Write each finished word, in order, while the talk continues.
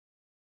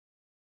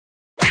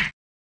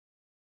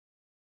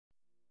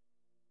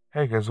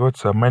Hey guys,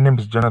 what's up? My name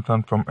is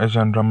Jonathan from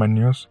Asian Drama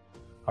News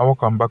and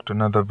welcome back to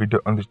another video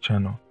on the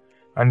channel.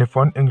 And if you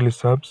want English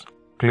subs,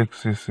 click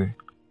CC.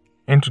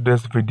 In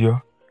today's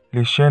video,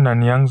 Xian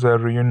and Yangza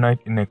reunite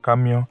in a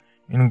cameo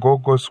in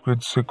Gogo Squid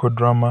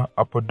psychodrama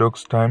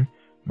Apodog's Time.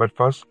 But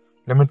first,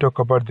 let me talk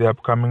about the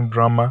upcoming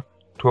drama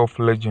 12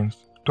 Legends.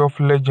 12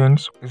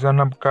 Legends is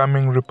an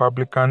upcoming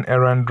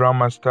Republican-era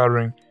drama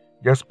starring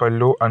Jasper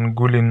Liu and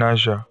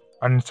Gulinazha,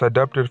 and it's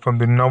adapted from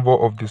the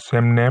novel of the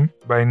same name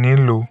by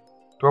Nilu.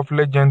 12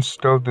 Legends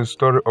tells the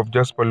story of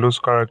Jasper Liu's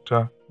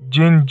character,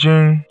 Jin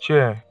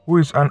Che, who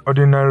is an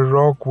ordinary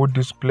rogue who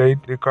displayed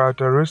the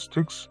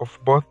characteristics of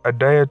both a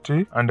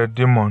deity and a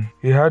demon.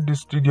 He had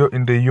his studio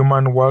in the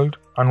human world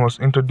and was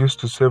introduced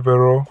to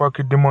several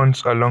quirky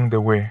demons along the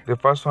way. The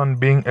first one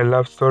being a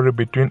love story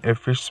between a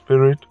fish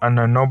spirit and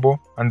a noble,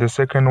 and the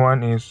second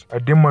one is a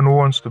demon who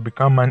wants to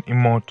become an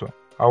immortal.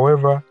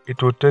 However,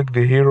 it will take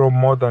the hero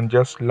more than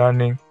just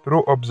learning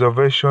through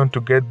observation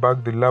to get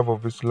back the love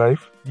of his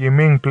life.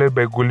 Yiming, played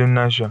by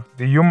Gulinazha,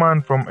 the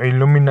human from a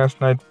luminous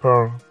night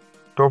pearl.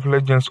 12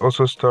 Legends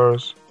also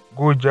stars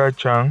Gu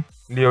Jia-chang,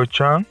 Liu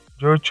Chang,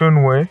 Jo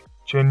Chun-wei,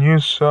 Chen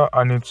Yu-sa,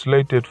 and it's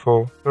slated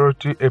for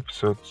 30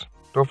 episodes.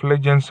 12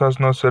 Legends has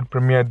no set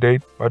premiere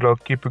date, but I'll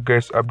keep you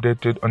guys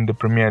updated on the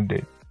premiere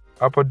date.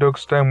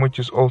 Apodog's Time, which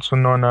is also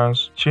known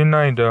as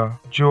Chinaida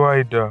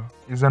Juaida,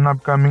 is an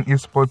upcoming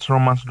esports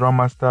romance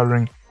drama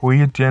starring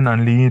Xian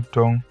and Li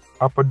Tong.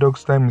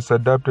 Apodog's Time is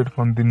adapted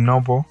from the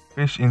novel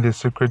Fish in the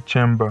Secret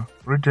Chamber,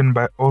 written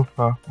by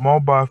author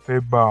Moba Fei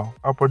Bao.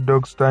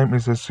 Apodog's Time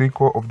is a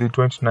sequel of the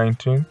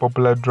 2019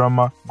 popular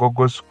drama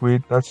Gogo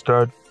Squid that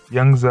starred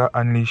Yangza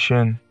and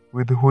Xian,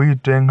 with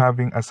Xian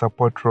having a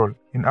support role.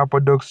 In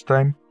Apodog's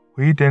Time,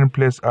 Xian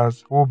plays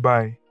as Wu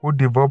Bai, who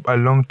developed a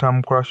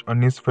long-term crush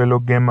on his fellow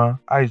gamer,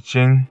 Ai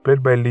Ching,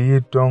 played by Li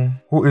Tong,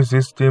 who is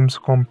his team's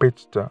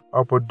competitor,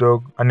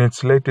 Apodog, and it's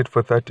slated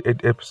for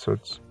 38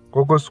 episodes.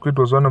 Gogo Squid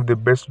was one of the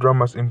best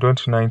dramas in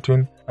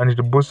 2019, and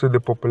it boosted the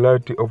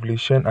popularity of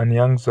Xian and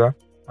Yangza,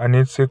 and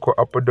its sequel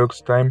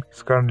Apodog's Time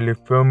is currently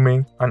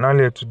filming, and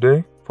earlier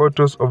today,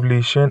 photos of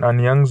Xian and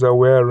Yangza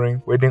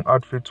wearing wedding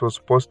outfits was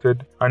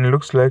posted, and it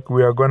looks like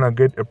we are gonna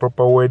get a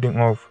proper wedding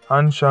of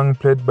Han Shang,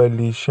 played by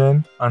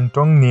Xian, and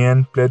Tong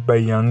Nian, played by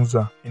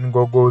Yangza, in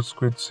Gogo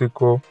Squid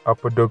sequel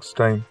Apodog's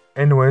Time.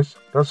 Anyways,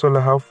 that's all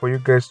I have for you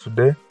guys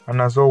today, and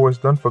as always,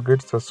 don't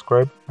forget to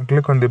subscribe and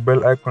click on the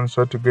bell icon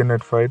so to get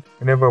notified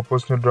whenever I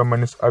post new drama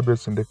news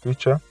updates in the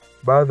future.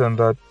 But other than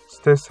that,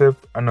 stay safe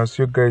and I'll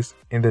see you guys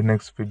in the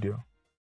next video.